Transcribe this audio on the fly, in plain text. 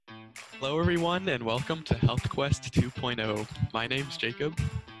Hello everyone and welcome to Health Quest 2.0. My name's Jacob.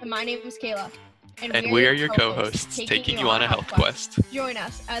 And my name is Kayla. And we are your co-hosts, taking you on a health quest. Join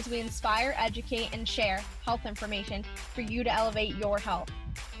us as we inspire, educate, and share health information for you to elevate your health.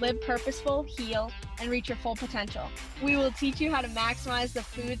 Live purposeful, heal, and reach your full potential. We will teach you how to maximize the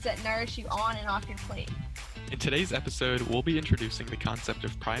foods that nourish you on and off your plate. In today's episode, we'll be introducing the concept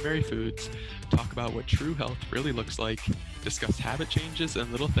of primary foods, talk about what true health really looks like, discuss habit changes and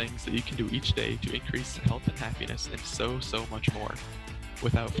little things that you can do each day to increase health and happiness, and so much more.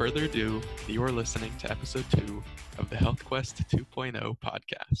 Without further ado, you are listening to episode 2 of the Health Quest 2.0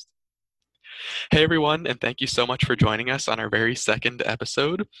 podcast. Hey everyone, and thank you so much for joining us on our very second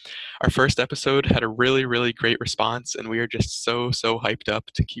episode. Our first episode had a really great response, and we are just so hyped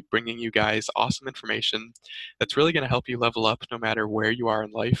up to keep bringing you guys awesome information that's really going to help you level up no matter where you are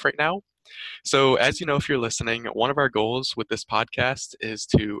in life right now. So as you know, if you're listening, one of our goals with this podcast is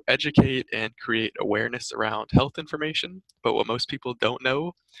to educate and create awareness around health information. But what most people don't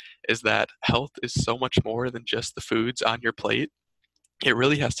know is that health is so much more than just the foods on your plate. It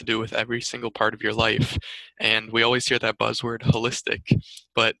really has to do with every single part of your life. And we always hear that buzzword holistic,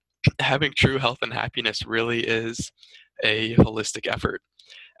 but having true health and happiness really is a holistic effort.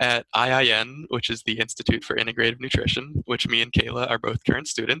 At IIN, which is the Institute for Integrative Nutrition, which me and Kayla are both current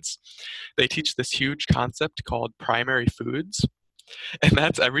students, they teach this huge concept called primary foods. And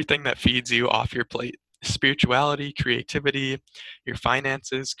that's everything that feeds you off your plate. Spirituality, creativity, your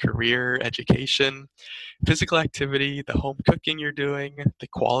finances, career, education, physical activity, the home cooking you're doing, the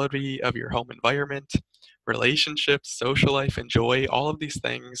quality of your home environment, relationships, social life, and joy, all of these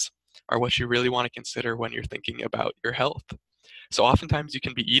things are what you really want to consider when you're thinking about your health. So oftentimes you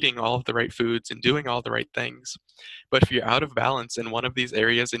can be eating all of the right foods and doing all the right things, but if you're out of balance in one of these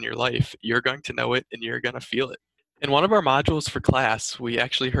areas in your life, you're going to know it and you're going to feel it. In one of our modules for class, we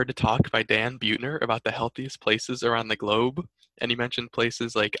actually heard a talk by Dan Buettner about the healthiest places around the globe. And he mentioned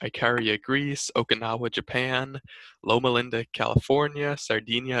places like Icaria, Greece, Okinawa, Japan, Loma Linda, California,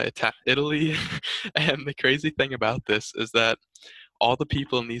 Sardinia, Italy. And the crazy thing about this is that all the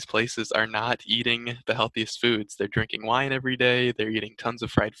people in these places are not eating the healthiest foods. They're drinking wine every day, they're eating tons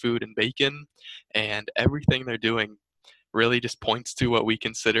of fried food and bacon, and everything they're doing really just points to what we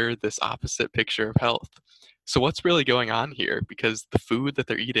consider this opposite picture of health. So what's really going on here? Because the food that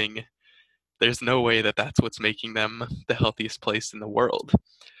they're eating, there's no way that that's what's making them the healthiest place in the world.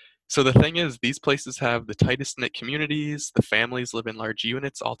 So the thing is, these places have the tightest knit communities, the families live in large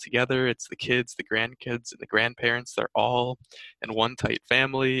units all together, it's the kids, the grandkids, and the grandparents, they're all in one tight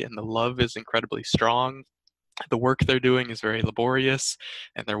family, and the love is incredibly strong. The work they're doing is very laborious,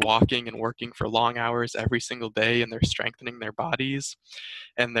 and they're walking and working for long hours every single day, and they're strengthening their bodies,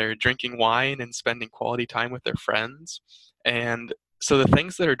 and they're drinking wine and spending quality time with their friends. And so the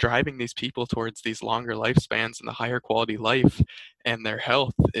things that are driving these people towards these longer lifespans and the higher quality life and their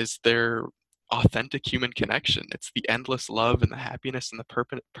health is their authentic human connection. It's the endless love and the happiness and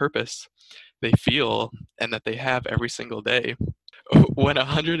the purpose they feel and that they have every single day. When a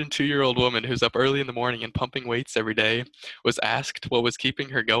 102-year-old woman who's up early in the morning and pumping weights every day was asked what was keeping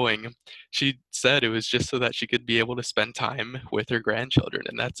her going, she said it was just so that she could be able to spend time with her grandchildren,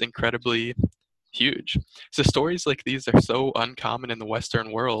 and that's incredibly huge. So stories like these are so uncommon in the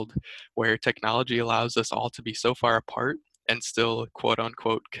Western world, where technology allows us all to be so far apart and still quote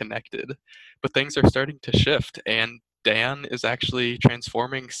unquote connected. But things are starting to shift, and Dan is actually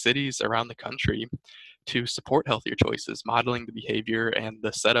transforming cities around the country to support healthier choices, modeling the behavior and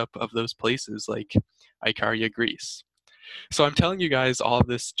the setup of those places like Icaria, Greece. So I'm telling you guys all of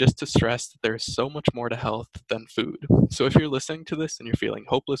this just to stress that there's so much more to health than food. So if you're listening to this and you're feeling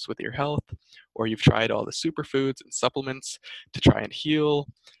hopeless with your health, or you've tried all the superfoods and supplements to try and heal,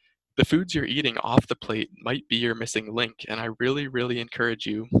 the foods you're eating off the plate might be your missing link. And I really encourage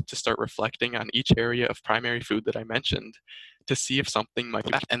you to start reflecting on each area of primary food that I mentioned to see if something might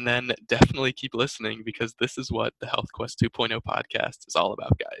be, and then definitely keep listening, because this is what the Health Quest 2.0 podcast is all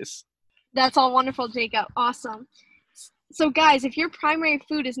about, guys. That's all wonderful, Jacob. Awesome. So guys, if your primary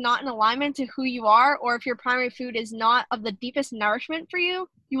food is not in alignment to who you are, or if your primary food is not of the deepest nourishment for you,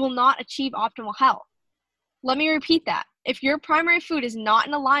 you will not achieve optimal health. Let me repeat that. If your primary food is not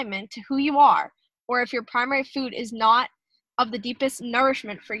in alignment to who you are, or if your primary food is not of the deepest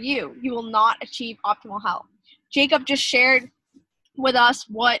nourishment for you, you will not achieve optimal health. Jacob just shared with us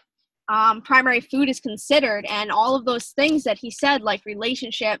what primary food is considered, and all of those things that he said, like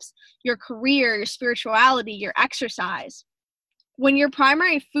relationships, your career, your spirituality, your exercise. When your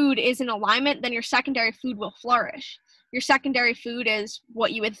primary food is in alignment, then your secondary food will flourish. Your secondary food is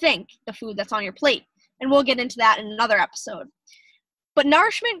what you would think, the food that's on your plate. And we'll get into that in another episode. But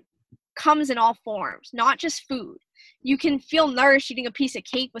nourishment comes in all forms, not just food. You can feel nourished eating a piece of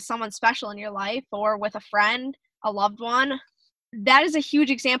cake with someone special in your life or with a friend, a loved one. That is a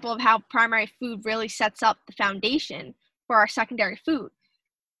huge example of how primary food really sets up the foundation for our secondary food.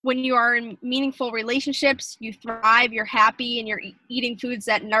 When you are in meaningful relationships, you thrive, you're happy, and you're eating foods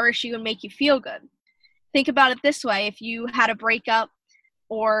that nourish you and make you feel good. Think about it this way. If you had a breakup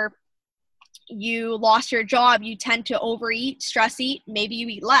or you lost your job, you tend to overeat, stress eat, maybe you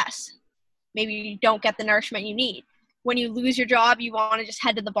eat less. Maybe you don't get the nourishment you need. When you lose your job, you want to just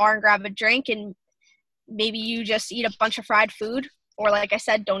head to the bar and grab a drink, and maybe you just eat a bunch of fried food, or like I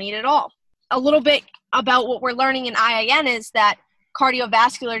said, don't eat at all. A little bit about what we're learning in IIN is that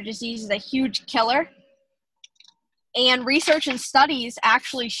cardiovascular disease is a huge killer. And research and studies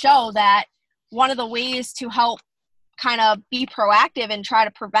actually show that one of the ways to help kind of be proactive and try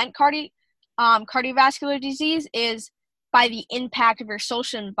to prevent cardiovascular disease is by the impact of your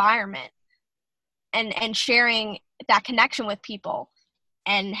social environment and sharing that connection with people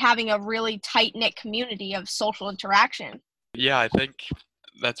and having a really tight-knit community of social interaction. Yeah, I think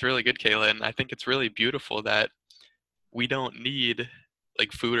that's really good, Kayla. And I think it's really beautiful that we don't need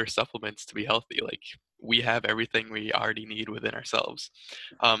like food or supplements to be healthy. Like we have everything we already need within ourselves.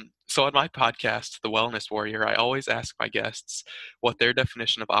 So on my podcast, The Wellness Warrior, I always ask my guests what their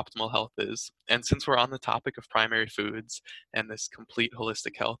definition of optimal health is. And since we're on the topic of primary foods and this complete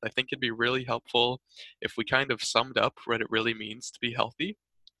holistic health, I think it'd be really helpful if we kind of summed up what it really means to be healthy.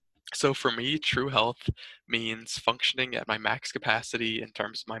 So for me, true health means functioning at my max capacity in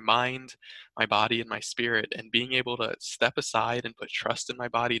terms of my mind, my body, and my spirit, and being able to step aside and put trust in my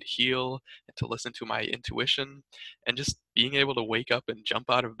body to heal and to listen to my intuition, and just being able to wake up and jump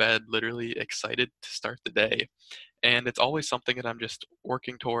out of bed literally excited to start the day. And it's always something that I'm just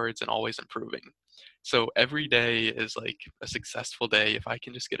working towards and always improving. So every day is like a successful day if I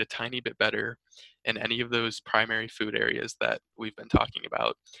can just get a tiny bit better in any of those primary food areas that we've been talking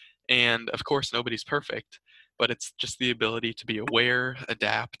about. And of course, nobody's perfect, but it's just the ability to be aware,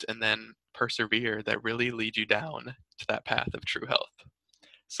 adapt, and then persevere that really lead you down to that path of true health.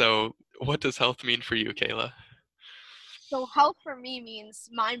 So, what does health mean for you, Kayla? So health for me means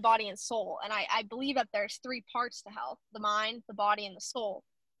mind, body, and soul. And I believe that there's three parts to health: the mind, the body, and the soul.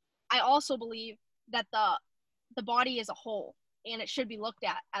 I also believe that the body is a whole, and it should be looked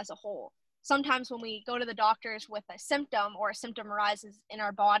at as a whole. Sometimes when we go to the doctors with a symptom or a symptom arises in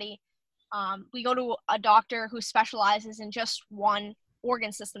our body, we go to a doctor who specializes in just one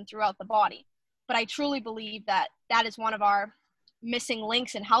organ system throughout the body. But I truly believe that that is one of our missing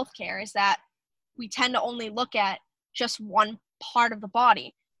links in healthcare, is that we tend to only look at just one part of the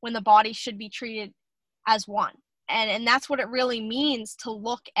body when the body should be treated as one. And that's what it really means to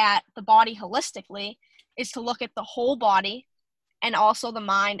look at the body holistically, is to look at the whole body and also the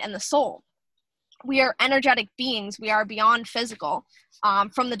mind and the soul. We are energetic beings. We are beyond physical.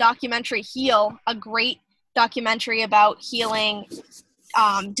 From the documentary Heal, a great documentary about healing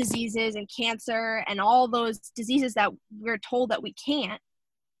diseases and cancer and all those diseases that we're told that we can't.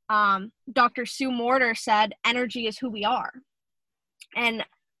 Dr. Sue Morter said, energy is who we are. And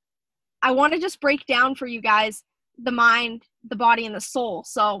I want to just break down for you guys the mind, the body, and the soul.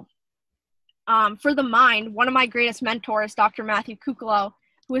 So for the mind, one of my greatest mentors, Dr. Matthew Kuklo,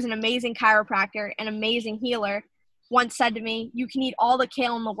 who is an amazing chiropractor and amazing healer, once said to me, you can eat all the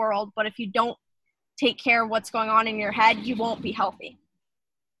kale in the world, but if you don't take care of what's going on in your head, you won't be healthy.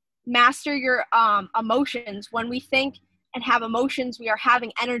 Master your emotions. When we think and have emotions, we are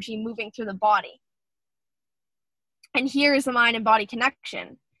having energy moving through the body. And here is the mind and body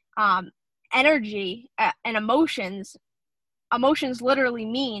connection. Energy and emotions literally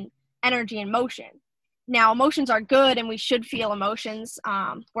mean energy and motion. Now, emotions are good, and we should feel emotions.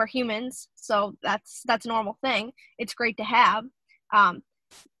 We're humans, so that's a normal thing. It's great to have.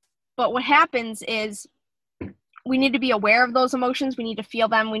 But what happens is we need to be aware of those emotions. We need to feel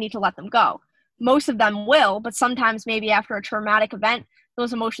them. We need to let them go. Most of them will, but sometimes maybe after a traumatic event,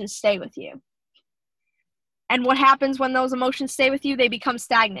 those emotions stay with you. And what happens when those emotions stay with you? They become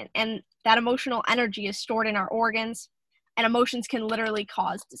stagnant, and that emotional energy is stored in our organs, and emotions can literally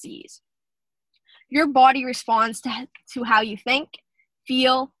cause disease. Your body responds to how you think,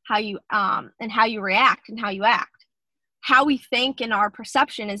 feel, how you and how you react and how you act. How we think and our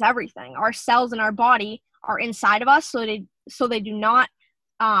perception is everything. Our cells in our body are inside of us, so they do not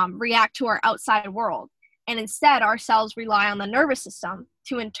react to our outside world. And instead, our cells rely on the nervous system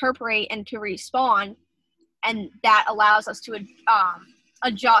to interpret and to respond, and that allows us to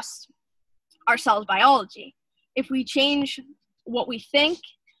adjust our cell's biology. If we change what we think,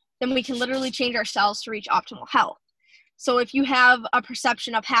 then we can literally change our cells to reach optimal health. So if you have a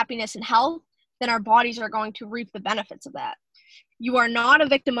perception of happiness and health, then our bodies are going to reap the benefits of that. You are not a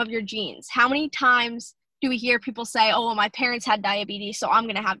victim of your genes. How many times do we hear people say, oh, well, my parents had diabetes, so I'm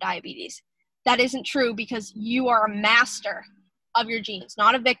going to have diabetes? That isn't true, because you are a master of your genes,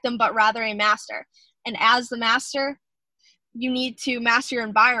 not a victim, but rather a master. And as the master, you need to master your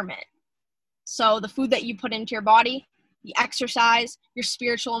environment. So the food that you put into your body, the exercise, your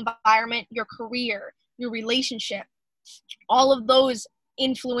spiritual environment, your career, your relationship, all of those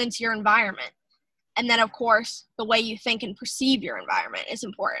influence your environment. And then, of course, the way you think and perceive your environment is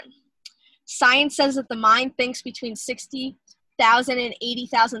important. Science says that the mind thinks between 60,000 and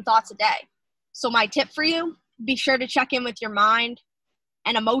 80,000 thoughts a day. So my tip for you, be sure to check in with your mind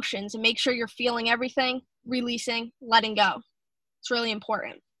and emotions and make sure you're feeling everything, releasing, letting go. It's really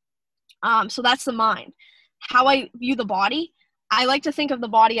important. So that's the mind. How I view the body, I like to think of the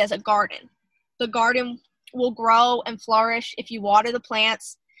body as a garden. The garden will grow and flourish if you water the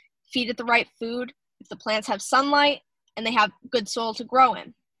plants, feed it the right food, if the plants have sunlight, and they have good soil to grow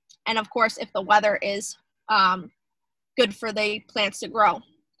in. And of course, if the weather is good for the plants to grow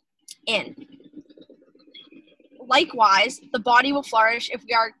in. Likewise, the body will flourish if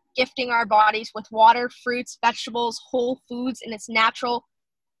we are gifting our bodies with water, fruits, vegetables, whole foods in its natural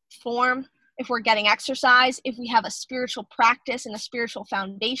form, if we're getting exercise, if we have a spiritual practice and a spiritual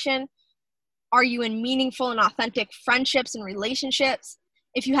foundation. Are you in meaningful and authentic friendships and relationships?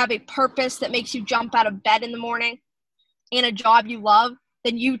 If you have a purpose that makes you jump out of bed in the morning and a job you love,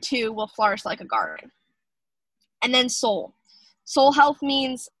 then you too will flourish like a garden. And then soul. Soul health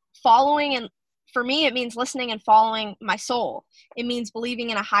means following, and for me, it means listening and following my soul. It means believing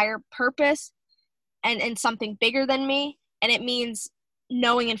in a higher purpose and something bigger than me. And it means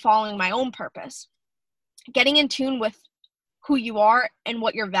knowing and following my own purpose. Getting in tune with who you are and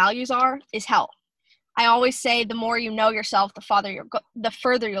what your values are is health. I always say the more you know yourself, the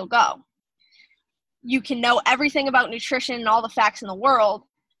further you'll go. You can know everything about nutrition and all the facts in the world,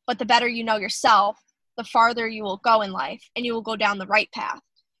 but the better you know yourself, the farther you will go in life, and you will go down the right path.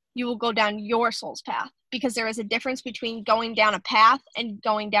 You will go down your soul's path, because there is a difference between going down a path and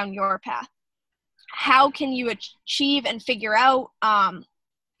going down your path. How can you achieve and figure out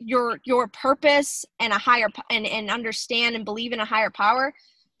your purpose and and understand and believe in a higher power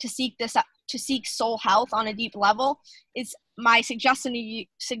to seek soul health on a deep level? Is my suggestion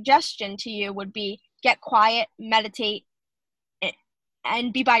to you would be get quiet, meditate,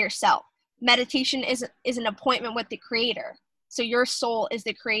 and be by yourself. Meditation is an appointment with the Creator. So your soul is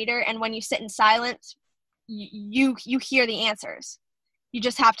the Creator, and when you sit in silence, you hear the answers. You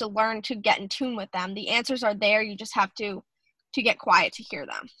just have to learn to get in tune with them. The answers are there. You just have to get quiet to hear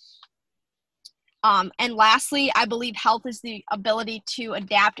them. And lastly, I believe health is the ability to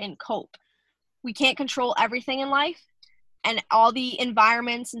adapt and cope. We can't control everything in life, and all the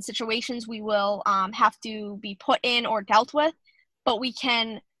environments and situations we will have to be put in or dealt with, but we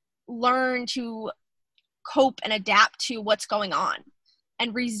can learn to cope and adapt to what's going on.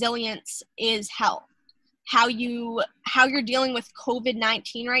 And resilience is health. How you're dealing with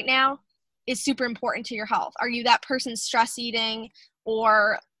COVID-19 right now is super important to your health. Are you that person stress eating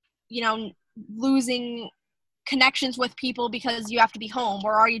or, losing connections with people because you have to be home?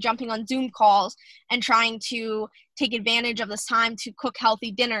 Or are you jumping on Zoom calls and trying to take advantage of this time to cook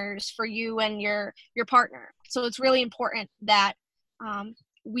healthy dinners for you and your partner? So it's really important that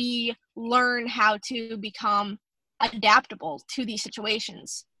we learn how to become adaptable to these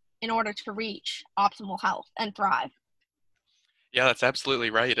situations in order to reach optimal health and thrive. Yeah, that's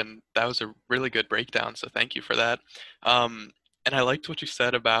absolutely right. And that was a really good breakdown. So thank you for that. And I liked what you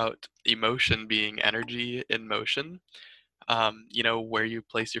said about emotion being energy in motion. Where you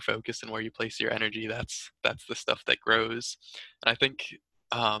place your focus and where you place your energy, that's the stuff that grows. And I think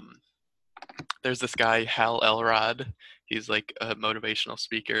there's this guy, Hal Elrod. He's like a motivational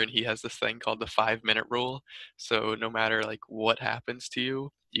speaker, and he has this thing called the 5-minute rule. So no matter like what happens to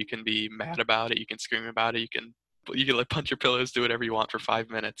you, you can be mad about it, you can scream about it, you can like punch your pillows, do whatever you want for 5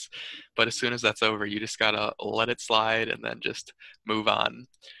 minutes. But as soon as that's over, you just gotta let it slide and then just move on.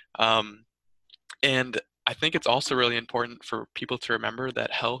 And I think it's also really important for people to remember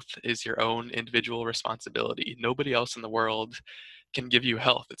that health is your own individual responsibility. Nobody else in the world can give you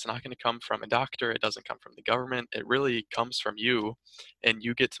health. It's not going to come from a doctor. It doesn't come from the government. It really comes from you, and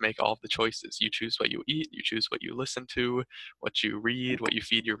you get to make all of the choices. You choose what you eat. You choose what you listen to, what you read, what you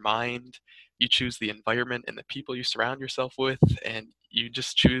feed your mind. You choose the environment and the people you surround yourself with, and you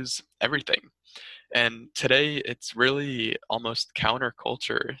just choose everything. And today, it's really almost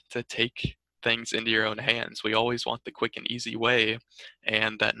counterculture to take things into your own hands. We always want the quick and easy way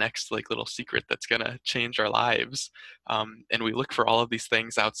and that next like little secret that's going to change our lives. And we look for all of these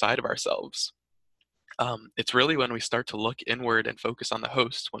things outside of ourselves. It's really when we start to look inward and focus on the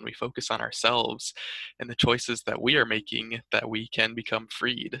host, when we focus on ourselves and the choices that we are making, that we can become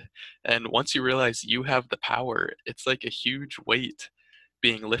freed. And once you realize you have the power, it's like a huge weight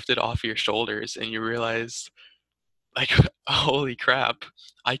being lifted off your shoulders, and you realize, like, holy crap,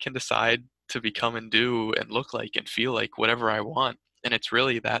 I can decide to become and do and look like and feel like whatever I want. And it's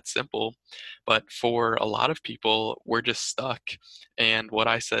really that simple. But for a lot of people, we're just stuck. And what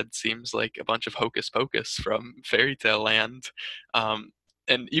I said seems like a bunch of hocus pocus from fairy tale land. Um,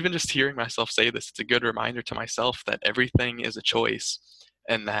 and even just hearing myself say this, it's a good reminder to myself that everything is a choice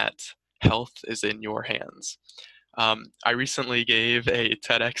and that health is in your hands. I recently gave a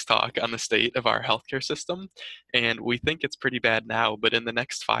TEDx talk on the state of our healthcare system, and we think it's pretty bad now, but in the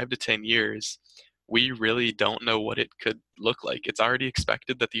next 5 to 10 years, we really don't know what it could look like. It's already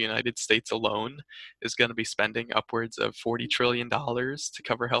expected that the United States alone is going to be spending upwards of $40 trillion to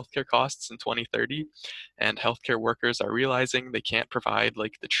cover healthcare costs in 2030. And healthcare workers are realizing they can't provide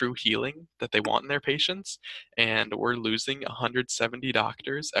like the true healing that they want in their patients. And we're losing 170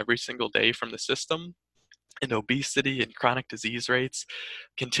 doctors every single day from the system, and obesity and chronic disease rates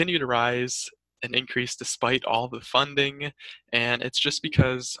continue to rise and increase despite all the funding. And it's just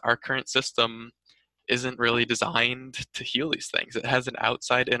because our current system isn't really designed to heal these things. It has an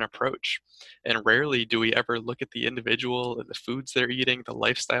outside in approach. And rarely do we ever look at the individual and the foods they're eating, the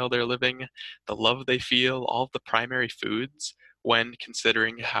lifestyle they're living, the love they feel, all of the primary foods when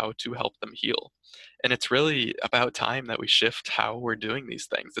considering how to help them heal. And it's really about time that we shift how we're doing these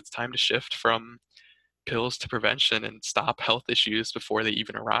things. It's time to shift from pills to prevention and stop health issues before they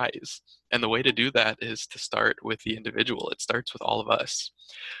even arise. And the way to do that is to start with the individual. It starts with all of us.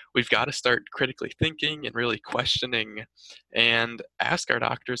 We've got to start critically thinking and really questioning and ask our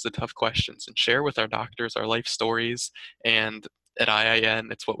doctors the tough questions and share with our doctors our life stories. And at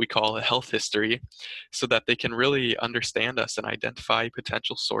IIN, it's what we call a health history, so that they can really understand us and identify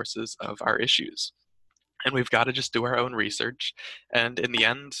potential sources of our issues. And we've got to just do our own research and in the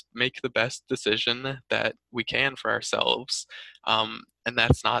end make the best decision that we can for ourselves. And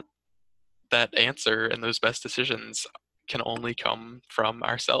that's not, that answer and those best decisions can only come from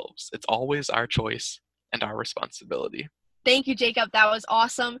ourselves. It's always our choice and our responsibility. Thank you, Jacob. That was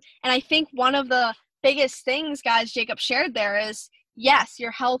awesome. And I think one of the biggest things, guys, Jacob shared there is, yes,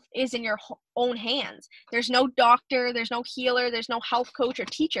 your health is in your own hands. There's no doctor, there's no healer, there's no health coach or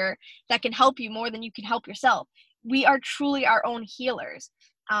teacher that can help you more than you can help yourself. We are truly our own healers.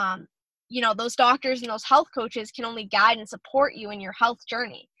 Those doctors and those health coaches can only guide and support you in your health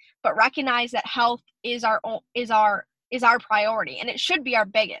journey. But recognize that health is our priority, and it should be our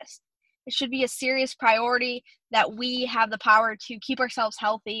biggest. It should be a serious priority that we have the power to keep ourselves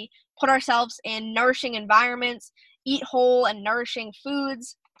healthy, put ourselves in nourishing environments, eat whole and nourishing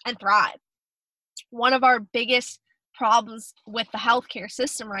foods, and thrive. One of our biggest problems with the healthcare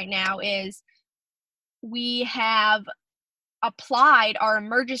system right now is we have applied our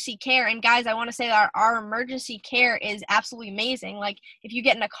emergency care. And guys, I want to say that our emergency care is absolutely amazing. Like, if you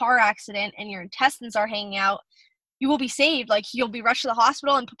get in a car accident and your intestines are hanging out, you will be saved. Like, you'll be rushed to the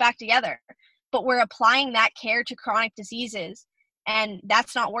hospital and put back together. But we're applying that care to chronic diseases, and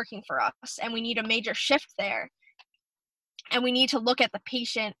that's not working for us. And we need a major shift there. And we need to look at the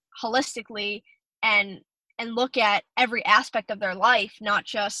patient holistically and look at every aspect of their life, not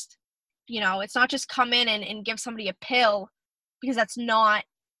just, it's not just come in and give somebody a pill, because that's not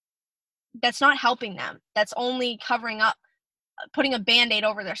helping them. That's only covering up, putting a Band-Aid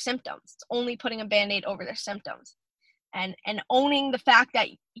over their symptoms. It's only putting a Band-Aid over their symptoms. And owning the fact that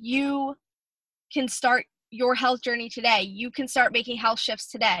you can start your health journey today. You can start making health shifts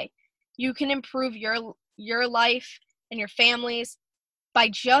today. You can improve your life and your families by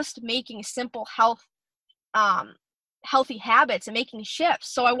just making simple healthy habits and making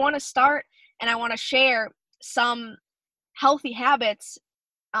shifts. So I want to start and I want to share some healthy habits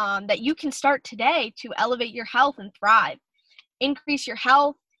that you can start today to elevate your health and thrive. Increase your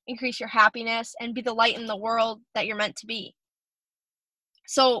health, increase your happiness, and be the light in the world that you're meant to be.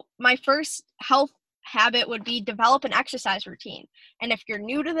 So my first health habit would be develop an exercise routine. And if you're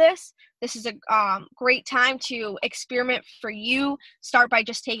new to this is a great time to experiment for you. Start by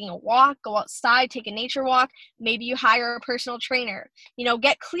just taking a walk, go outside, take a nature walk. Maybe you hire a personal trainer.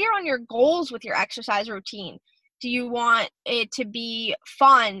 Get clear on your goals with your exercise routine. Do you want it to be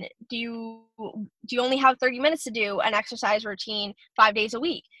fun? Do you only have 30 minutes to do an exercise routine 5 days a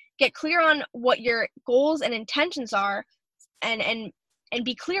week? Get clear on what your goals and intentions are, and and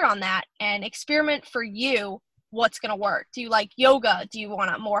be clear on that and experiment for you what's going to work. Do you like yoga? Do you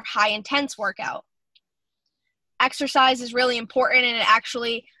want a more high intense workout? Exercise is really important, and it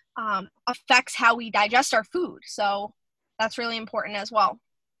actually affects how we digest our food. So that's really important as well.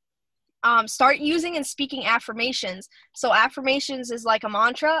 Start using and speaking affirmations. So affirmations is like a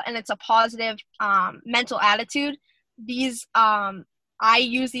mantra, and it's a positive mental attitude. These I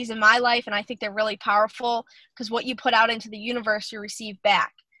use these in my life, and I think they're really powerful because what you put out into the universe, you receive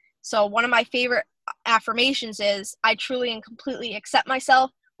back. So one of my favorite affirmations is, I truly and completely accept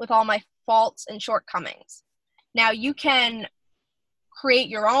myself with all my faults and shortcomings. Now you can create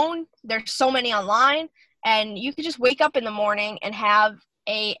your own. There's so many online, and you could just wake up in the morning and have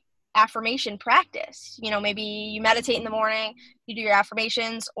a affirmation practice. Maybe you meditate in the morning, you do your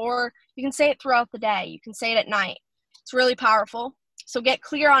affirmations, or you can say it throughout the day. You can say it at night. It's really powerful. So get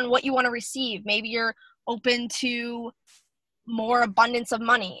clear on what you want to receive. Maybe you're open to more abundance of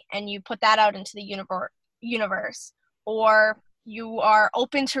money, and you put that out into the universe. Or you are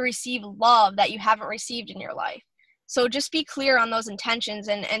open to receive love that you haven't received in your life. So just be clear on those intentions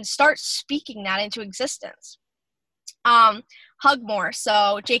and start speaking that into existence. Hug more.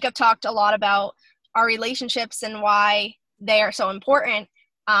 So Jacob talked a lot about our relationships and why they are so important.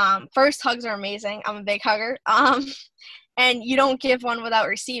 First, hugs are amazing. I'm a big hugger. And you don't give one without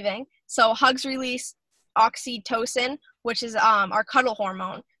receiving. So hugs release oxytocin, which is our cuddle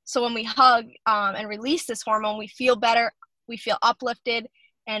hormone. So when we hug and release this hormone, we feel better, we feel uplifted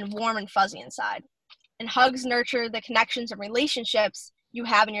and warm and fuzzy inside. And hugs nurture the connections and relationships you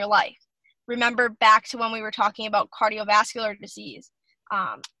have in your life. Remember back to when we were talking about cardiovascular disease.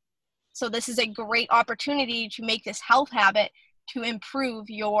 So this is a great opportunity to make this health habit to improve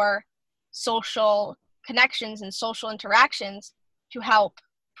your social connections and social interactions to help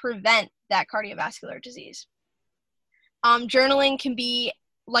prevent that cardiovascular disease. Journaling can be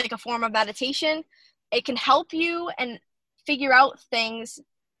like a form of meditation. It can help you and figure out things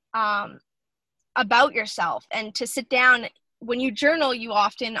about yourself, and to sit down. When you journal, you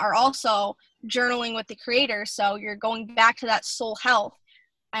often are also journaling with the creator. So you're going back to that soul health,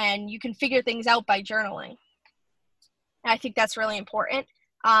 and you can figure things out by journaling. And I think that's really important.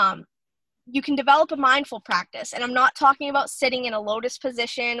 You can develop a mindful practice. And I'm not talking about sitting in a lotus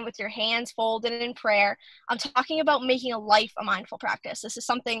position with your hands folded in prayer. I'm talking about making a life a mindful practice. This is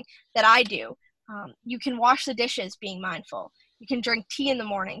something that I do. You can wash the dishes being mindful. You can drink tea in the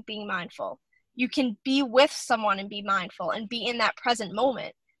morning being mindful. You can be with someone and be mindful and be in that present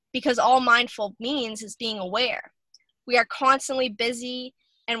moment, because all mindful means is being aware. We are constantly busy,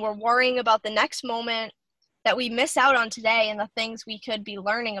 and we're worrying about the next moment, that we miss out on today and the things we could be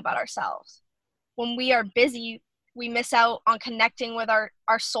learning about ourselves. When we are busy, we miss out on connecting with our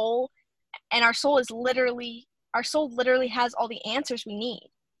soul, and our soul literally has all the answers we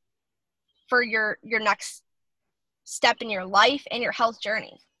need for your next step in your life and your health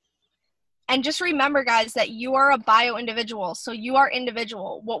journey. And just remember, guys, that you are a bio individual. So you are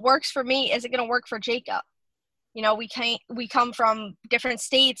individual. What works for me isn't going to work for Jacob. We come from different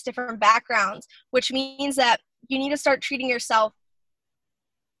states, different backgrounds, which means that you need to start treating yourself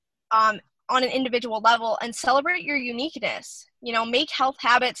on an individual level and celebrate your uniqueness. Make health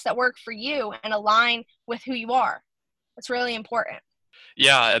habits that work for you and align with who you are. That's really important.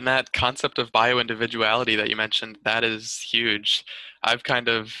 Yeah, and that concept of bio-individuality that you mentioned, that is huge. I've kind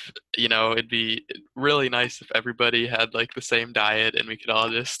of, it'd be really nice if everybody had like the same diet and we could all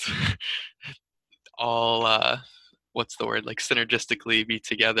just all, what's the word, like synergistically be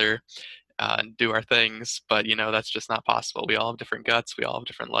together and do our things. But, that's just not possible. We all have different guts. We all have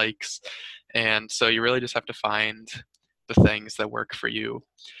different likes. And so you really just have to find the things that work for you.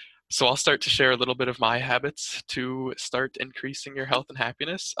 So I'll start to share a little bit of my habits to start increasing your health and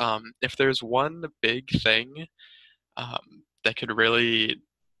happiness. If there's one big thing that could really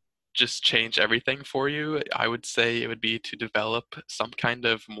just change everything for you, I would say it would be to develop some kind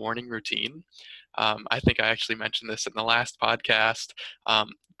of morning routine. I think I actually mentioned this in the last podcast,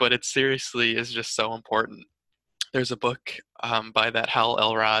 but it seriously is just so important. There's a book by that Hal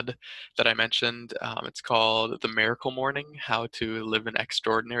Elrod that I mentioned. It's called The Miracle Morning: How to Live an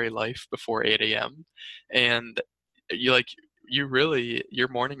Extraordinary Life Before 8 a.m. And your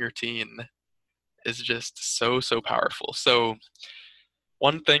morning routine is just so powerful. So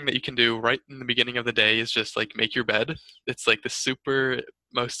one thing that you can do right in the beginning of the day is just like make your bed. It's like the super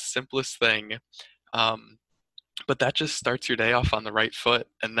most simplest thing. But that just starts your day off on the right foot.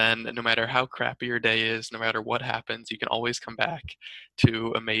 And then no matter how crappy your day is, no matter what happens, you can always come back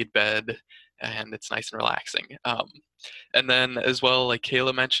to a made bed, and it's nice and relaxing. And then as well, like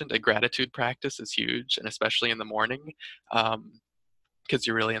Kayla mentioned, a gratitude practice is huge, and especially in the morning. because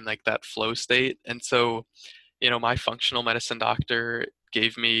you're really in like that flow state. And so, my functional medicine doctor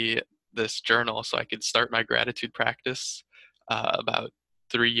gave me this journal so I could start my gratitude practice about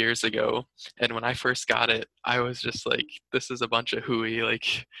 3 years ago. And when I first got it, I was just like, this is a bunch of hooey,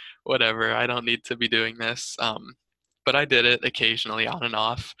 like, whatever, I don't need to be doing this. But I did it occasionally on and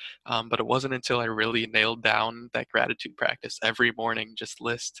off. But it wasn't until I really nailed down that gratitude practice every morning, just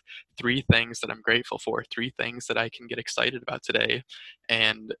list 3 things that I'm grateful for, 3 things that I can get excited about today,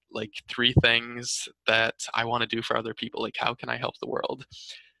 and like 3 things that I want to do for other people. Like, how can I help the world?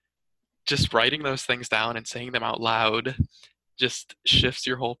 Just writing those things down and saying them out loud just shifts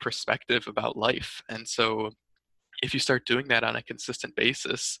your whole perspective about life. And so if you start doing that on a consistent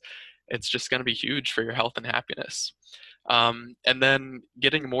basis, it's just going to be huge for your health and happiness. And then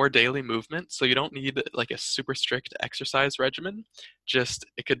getting more daily movement. So you don't need like a super strict exercise regimen. Just,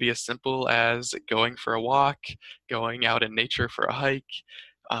 it could be as simple as going for a walk, going out in nature for a hike,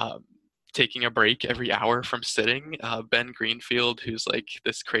 taking a break every hour from sitting. Ben Greenfield, who's like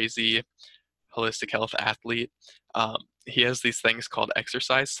this crazy holistic health athlete, he has these things called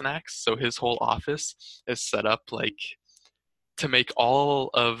exercise snacks. So his whole office is set up like to make all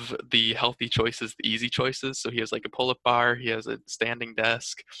of the healthy choices the easy choices. So he has like a pull-up bar, he has a standing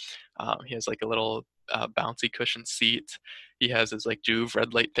desk, he has like a little bouncy cushion seat, he has his like Joovv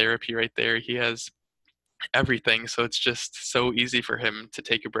red light therapy right there, he has everything. So it's just so easy for him to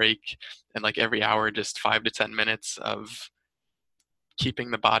take a break and like every hour, just 5 to 10 minutes of keeping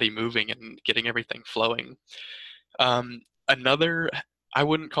the body moving and getting everything flowing. Another, I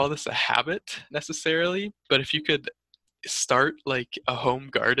wouldn't call this a habit necessarily, but if you could start like a home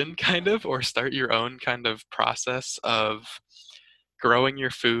garden kind of, or start your own kind of process of growing your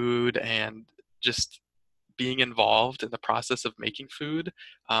food and just being involved in the process of making food.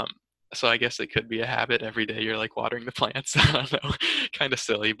 So I guess it could be a habit. Every day you're like watering the plants. I don't know, kind of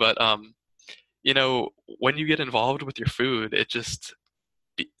silly, but when you get involved with your food,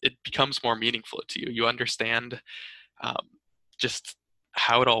 it becomes more meaningful to you. You understand just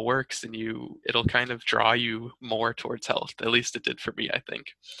how it all works, and it'll kind of draw you more towards health. At least it did for me, I think.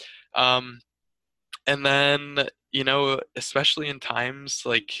 And then, especially in times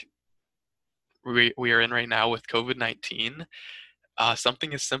like we are in right now with COVID-19,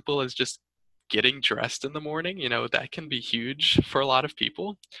 something as simple as just getting dressed in the morning, that can be huge for a lot of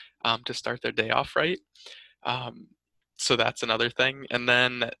people, to start their day off right. So that's another thing. And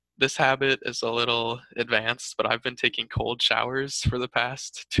then this habit is a little advanced, but I've been taking cold showers for the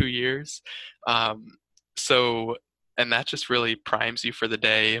past 2 years. And that just really primes you for the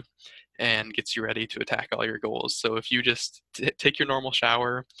day and gets you ready to attack all your goals. So if you just take your normal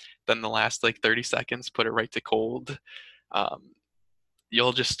shower, then the last like 30 seconds, put it right to cold,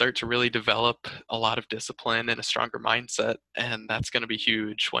 you'll just start to really develop a lot of discipline and a stronger mindset. And that's going to be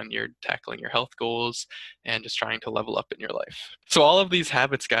huge when you're tackling your health goals and just trying to level up in your life. So all of these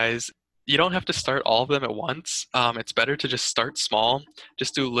habits, guys, you don't have to start all of them at once. It's better to just start small,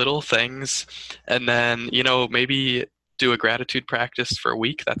 just do little things, and then, maybe do a gratitude practice for a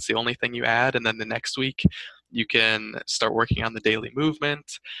week. That's the only thing you add. And then the next week, you can start working on the daily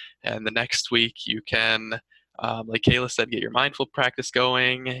movement. And the next week, you can, like Kayla said, get your mindful practice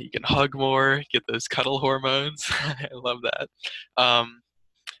going. You can hug more, get those cuddle hormones. I love that.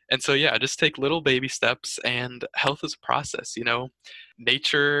 And so, yeah, just take little baby steps, and health is a process.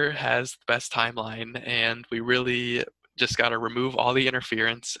 Nature has the best timeline, and we really just got to remove all the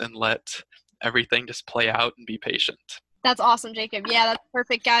interference and let everything just play out and be patient. That's awesome, Jacob. Yeah, that's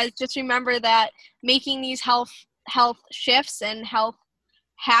perfect, guys. Just remember that making these health shifts and health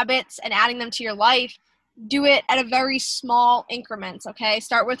habits and adding them to your life, do it at a very small increments, okay?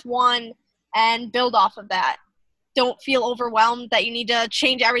 Start with one and build off of that. Don't feel overwhelmed that you need to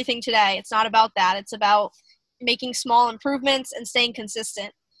change everything today. It's not about that. It's about making small improvements and staying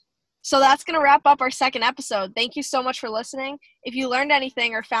consistent. So that's going to wrap up our second episode. Thank you so much for listening. If you learned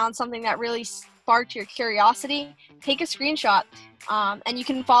anything or found something that really sparked your curiosity, take a screenshot. And you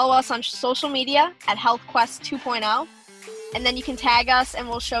can follow us on social media at HealthQuest 2.0. And then you can tag us and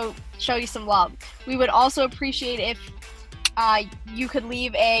we'll show you some love. We would also appreciate if you could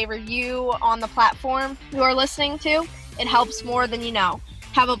leave a review on the platform you are listening to. It helps more than you know.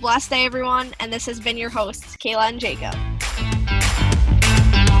 Have a blessed day, everyone. And this has been your hosts, Kayla and Jacob.